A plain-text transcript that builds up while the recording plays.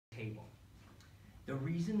The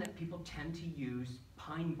reason that people tend to use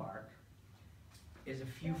pine bark is a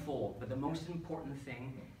few-fold, but the most important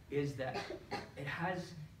thing is that it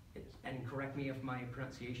has, and correct me if my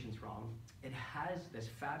pronunciation's wrong, it has this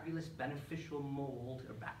fabulous beneficial mold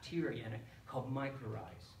or bacteria in it called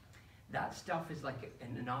mycorrhizae. That stuff is like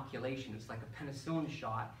an inoculation. It's like a penicillin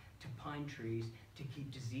shot to pine trees to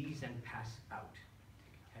keep disease and pests out.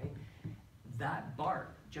 Okay? That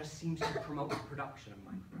bark just seems to promote the production of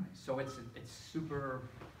mycorrhizae, so it's super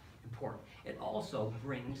important. It also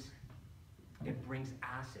brings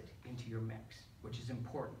acid into your mix, which is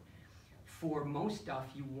important. For most stuff,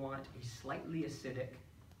 you want a slightly acidic,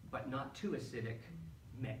 but not too acidic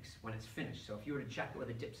mix when it's finished. So if you were to check it with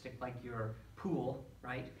a dipstick like your pool,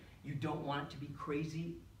 right, you don't want it to be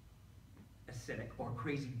crazy acidic or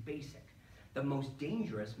crazy basic. The most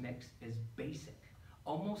dangerous mix is basic.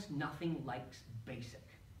 Almost nothing likes basic.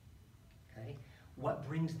 Okay? What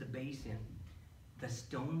brings the base in? The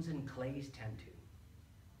stones and clays tend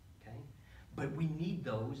to. Okay? But we need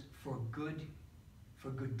those for good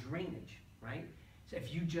drainage, right? So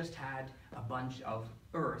if you just had a bunch of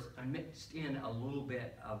earth and mixed in a little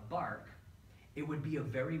bit of bark, it would be a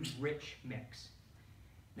very rich mix.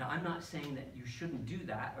 Now, I'm not saying that you shouldn't do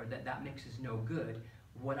that or that that mix is no good.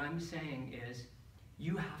 What I'm saying is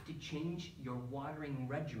you have to change your watering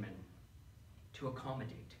regimen to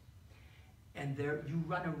accommodate. And there you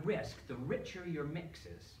run a risk. The richer your mix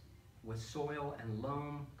is with soil and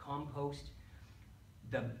loam, compost,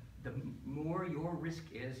 the more your risk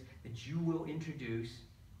is that you will introduce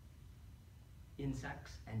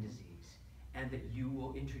insects and disease, and that you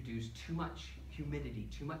will introduce too much humidity,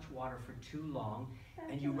 too much water for too long,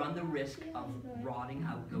 and you run the risk of rotting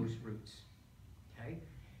out those roots. Okay?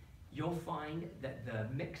 You'll find that the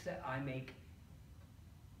mix that I make,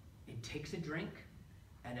 it takes a drink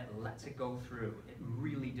and it lets it go through. It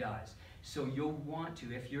really does. So you'll want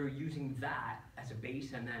to, if you're using that as a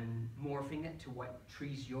base and then morphing it to what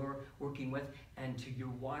trees you're working with and to your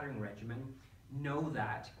watering regimen, know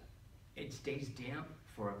that it stays damp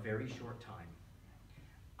for a very short time.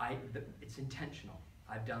 It's intentional.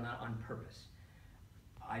 I've done that on purpose.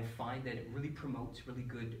 I find that it really promotes really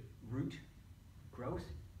good root growth,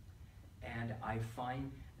 and I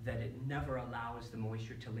find that it never allows the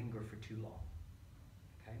moisture to linger for too long.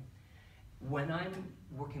 Okay? When I'm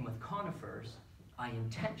working with conifers, I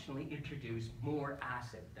intentionally introduce more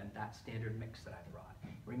acid than that standard mix that I brought.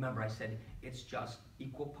 Remember, I said it's just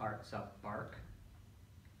equal parts of bark,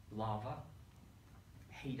 lava,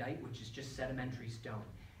 hadeite, which is just sedimentary stone.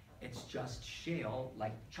 It's just shale,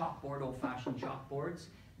 like chalkboard, old-fashioned chalkboards,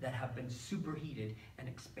 that have been superheated and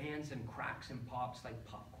expands and cracks and pops like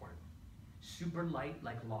popcorn. Super light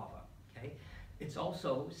like lava, okay? It's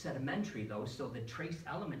also sedimentary though, so the trace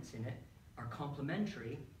elements in it are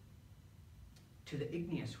complementary to the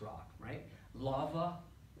igneous rock, right? Lava,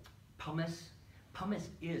 pumice. Pumice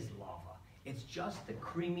is lava. It's just the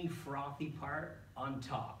creamy, frothy part on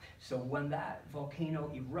top. So when that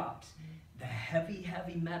volcano erupts, the heavy,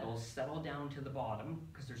 heavy metals settle down to the bottom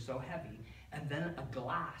because they're so heavy, and then a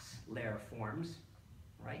glass layer forms,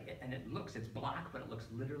 right? And it's black, but it looks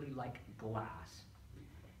literally like glass.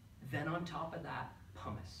 Then on top of that,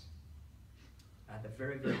 pumice. At the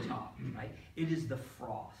very, very top, right? It is the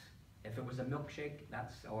froth. If it was a milkshake,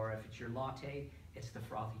 or if it's your latte, it's the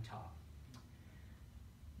frothy top.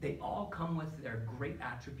 They all come with their great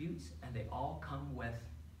attributes, and they all come with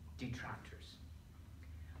detractors.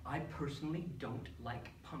 I personally don't like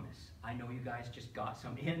pumice. I know you guys just got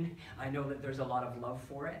some in. I know that there's a lot of love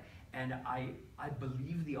for it, and I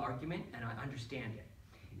believe the argument, and I understand it.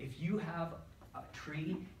 If you have a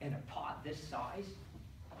tree in a pot this size,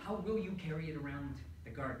 how will you carry it around the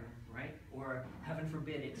garden, right? Or heaven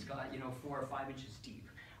forbid, it's got 4 or 5 inches deep.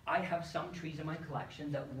 I have some trees in my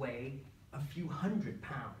collection that weigh a few hundred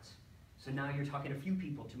pounds. So now you're talking a few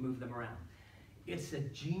people to move them around. It's a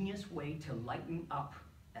genius way to lighten up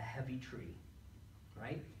a heavy tree,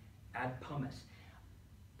 right? Add pumice.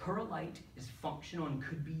 Perlite is functional and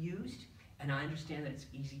could be used, and I understand that it's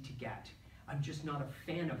easy to get. I'm just not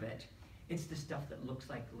a fan of it. It's the stuff that looks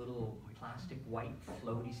like little plastic white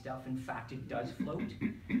floaty stuff. In fact, it does float.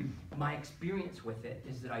 My experience with it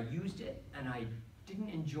is that I used it and I didn't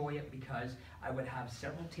enjoy it because I would have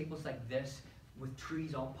several tables like this with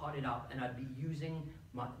trees all potted up, and I'd be using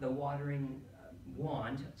the watering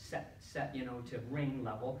wand set to ring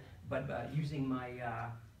level, but using my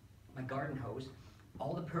my garden hose,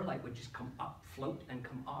 all the perlite would just come up, float, and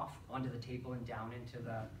come off onto the table and down into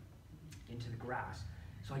the grass.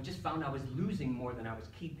 So I just found I was losing more than I was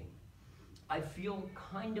keeping. I feel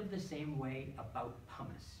kind of the same way about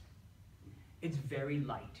pumice. It's very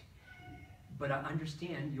light, but I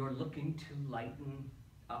understand you're looking to lighten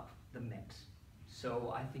up the mix.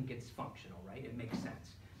 So I think it's functional, right? It makes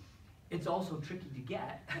sense. It's also tricky to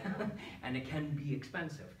get, and it can be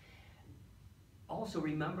expensive. Also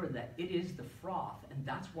remember that it is the froth, and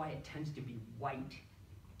that's why it tends to be white,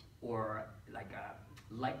 or like a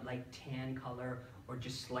light tan color, or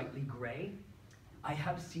just slightly gray. I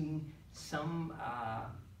have seen some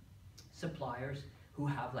suppliers who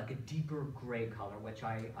have like a deeper gray color, which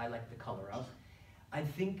I like the color of. I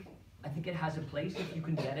think it has a place. If you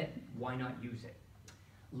can get it, why not use it?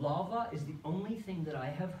 Lava is the only thing that I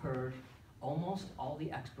have heard almost all the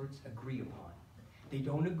experts agree upon. They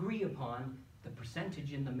don't agree upon the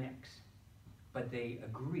percentage in the mix, but they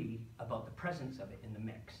agree about the presence of it in the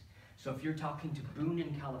mix. So if you're talking to Boone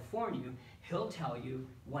in California, he'll tell you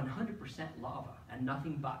 100% lava and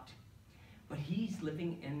nothing but. But he's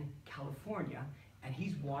living in California and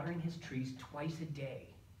he's watering his trees twice a day.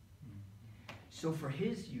 So for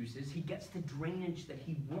his uses, he gets the drainage that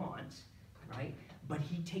he wants, right? But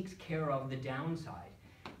he takes care of the downside.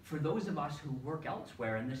 For those of us who work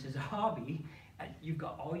elsewhere, and this is a hobby, you've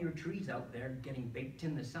got all your trees out there getting baked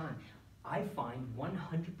in the sun. I find 100%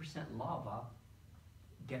 lava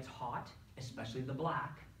gets hot, especially the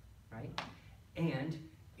black, right? And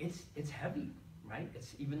it's heavy, right?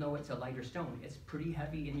 Even though it's a lighter stone, it's pretty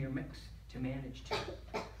heavy in your mix to manage too.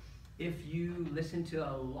 If you listen to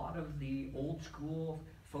a lot of the old school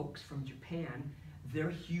folks from Japan, they're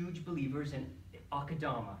huge believers in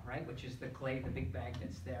akadama, right? Which is the clay, the big bag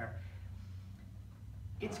that's there.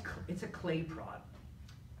 It's a clay prod.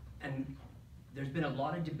 And there's been a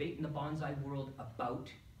lot of debate in the bonsai world about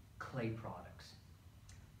clay products.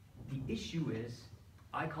 The issue is,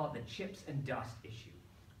 I call it the chips and dust issue.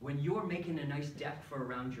 When you're making a nice deck for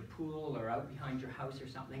around your pool or out behind your house or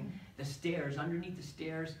something, the stairs, underneath the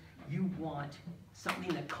stairs, you want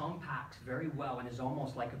something that compacts very well and is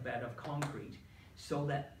almost like a bed of concrete, so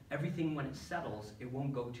that everything, when it settles, it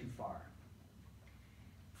won't go too far.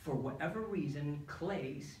 For whatever reason,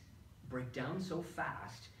 clays break down so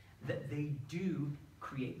fast that they do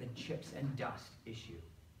create the chips and dust issue.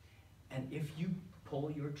 And if you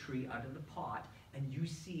pull your tree out of the pot and you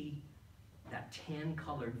see that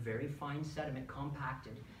tan-colored, very fine sediment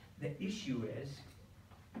compacted, the issue is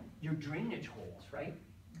your drainage holes, right?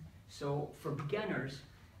 So for beginners,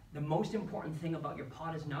 the most important thing about your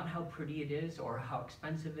pot is not how pretty it is or how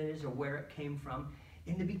expensive it is or where it came from.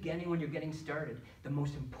 In the beginning, when you're getting started, the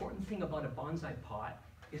most important thing about a bonsai pot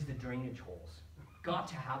is the drainage holes. Got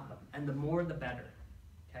to have them, and the more the better,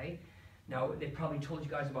 okay? Now, they probably told you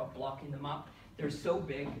guys about blocking them up. They're so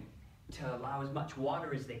big to allow as much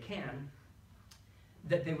water as they can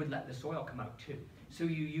that they would let the soil come out too. So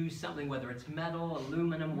you use something, whether it's metal,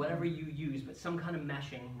 aluminum, whatever you use, but some kind of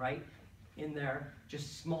meshing, right, in there,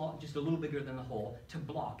 just small, just a little bigger than the hole, to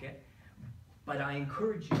block it. But I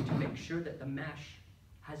encourage you to make sure that the mesh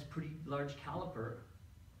has pretty large caliper,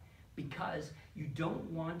 because you don't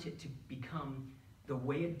want it to become the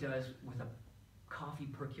way it does with a coffee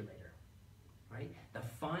percolator, right? The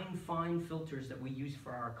fine filters that we use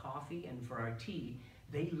for our coffee and for our tea,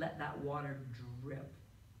 they let that water drip.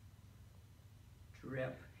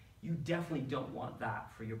 You definitely don't want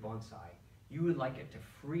that for your bonsai. You would like it to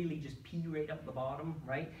freely just pee right up the bottom,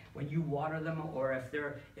 right? When you water them, or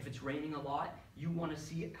if it's raining a lot, you want to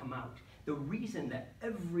see it come out. The reason that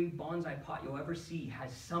every bonsai pot you'll ever see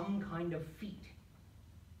has some kind of feet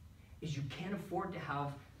is you can't afford to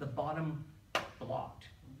have the bottom blocked,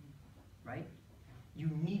 right? You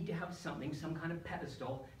need to have something, some kind of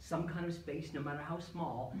pedestal, some kind of space, no matter how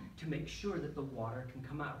small, to make sure that the water can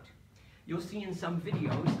come out. You'll see in some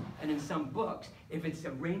videos and in some books, if it's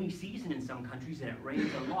a rainy season in some countries and it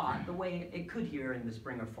rains a lot, the way it could here in the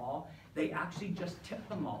spring or fall, they actually just tip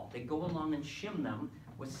them all. They go along and shim them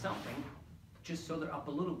with something, just so they're up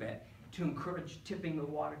a little bit, to encourage tipping the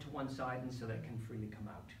water to one side and so that it can freely come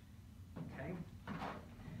out. Okay?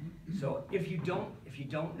 So if you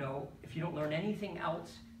don't learn anything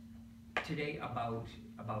else today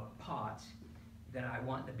about pots, then I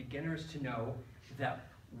want the beginners to know that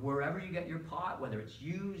wherever you get your pot, whether it's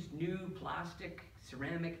used, new, plastic,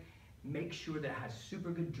 ceramic, make sure that it has super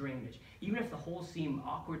good drainage. Even if the holes seem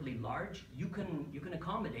awkwardly large, you can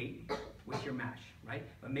accommodate with your mesh, right?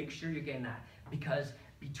 But make sure you're getting that, because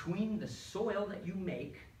between the soil that you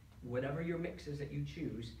make, whatever your mix is that you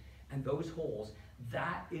choose, and those holes,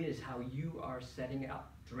 that is how you are setting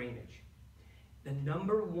up drainage. The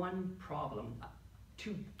number one problem,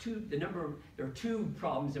 there are two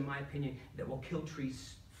problems in my opinion that will kill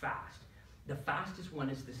trees fast. The fastest one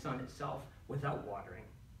is the sun itself without watering,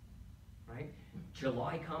 right?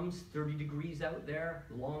 July comes, 30 degrees out there,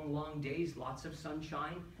 long, long days, lots of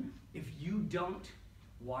sunshine. If you don't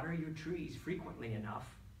water your trees frequently enough,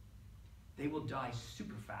 they will die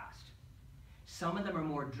super fast. Some of them are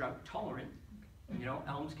more drought tolerant. You know,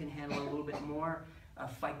 elms can handle a little bit more.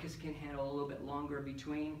 Ficus can handle a little bit longer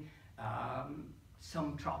between.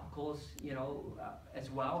 Some tropicals, you know, as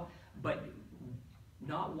well. But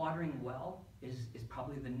not watering well is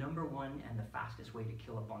probably the #1 and the fastest way to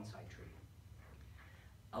kill a bonsai tree.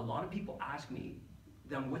 A lot of people ask me,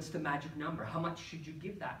 then what's the magic number? How much should you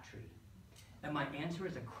give that tree? And my answer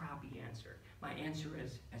is a crappy answer. My answer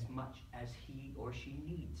is as much as he or she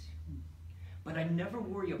needs. But I never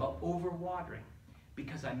worry about over-watering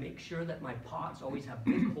because I make sure that my pots always have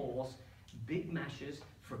big holes, big meshes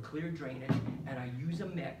for clear drainage, and I use a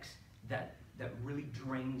mix that really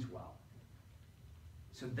drains well.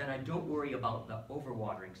 So then I don't worry about the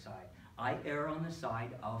over-watering side. I err on the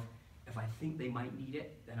side of, if I think they might need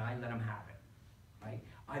it, then I let them have it, right?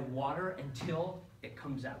 I water until it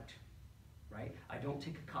comes out, right? I don't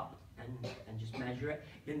take a cup and just measure it.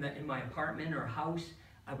 In my apartment or house,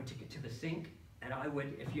 I would take it to the sink, and I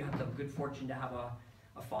would, if you have the good fortune to have a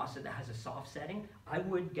faucet that has a soft setting, I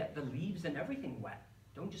would get the leaves and everything wet.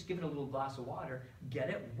 Don't just give it a little glass of water, get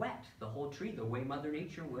it wet, the whole tree, the way Mother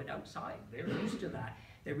Nature would outside. They're used to that.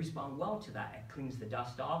 They respond well to that. It cleans the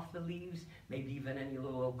dust off the leaves, maybe even any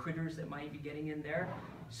little critters that might be getting in there.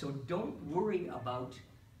 So don't worry about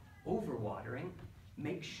overwatering.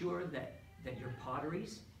 Make sure that your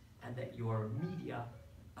potteries and that your media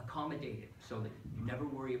accommodate it so that you never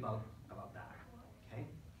worry about that, okay?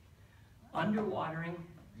 Underwatering,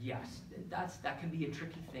 yes, that can be a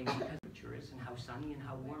tricky thing because the temperature is and how sunny and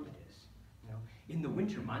how warm it is. You know, in the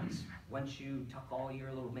winter months, once you tuck all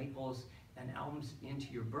your little maples and elms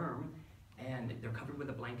into your berm and they're covered with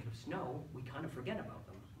a blanket of snow, we kind of forget about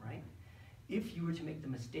them, right? If you were to make the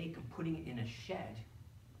mistake of putting it in a shed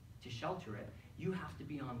to shelter it, you have to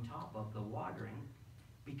be on top of the watering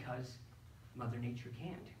because Mother Nature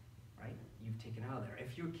can't, right? You've taken out of there.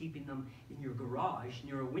 If you're keeping them in your garage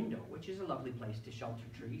near a window, which is a lovely place to shelter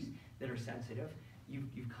trees that are sensitive,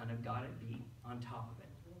 you've kind of got to be on top of it.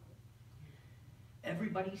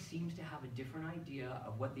 Everybody seems to have a different idea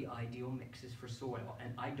of what the ideal mix is for soil,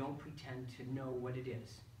 and I don't pretend to know what it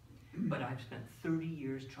is. But I've spent 30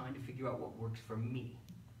 years trying to figure out what works for me,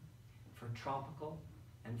 for tropical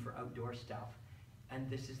and for outdoor stuff, and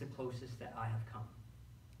this is the closest that I have come.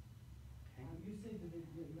 Okay? You said that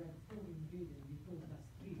you had 4 ingredients, you told us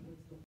 3. What's the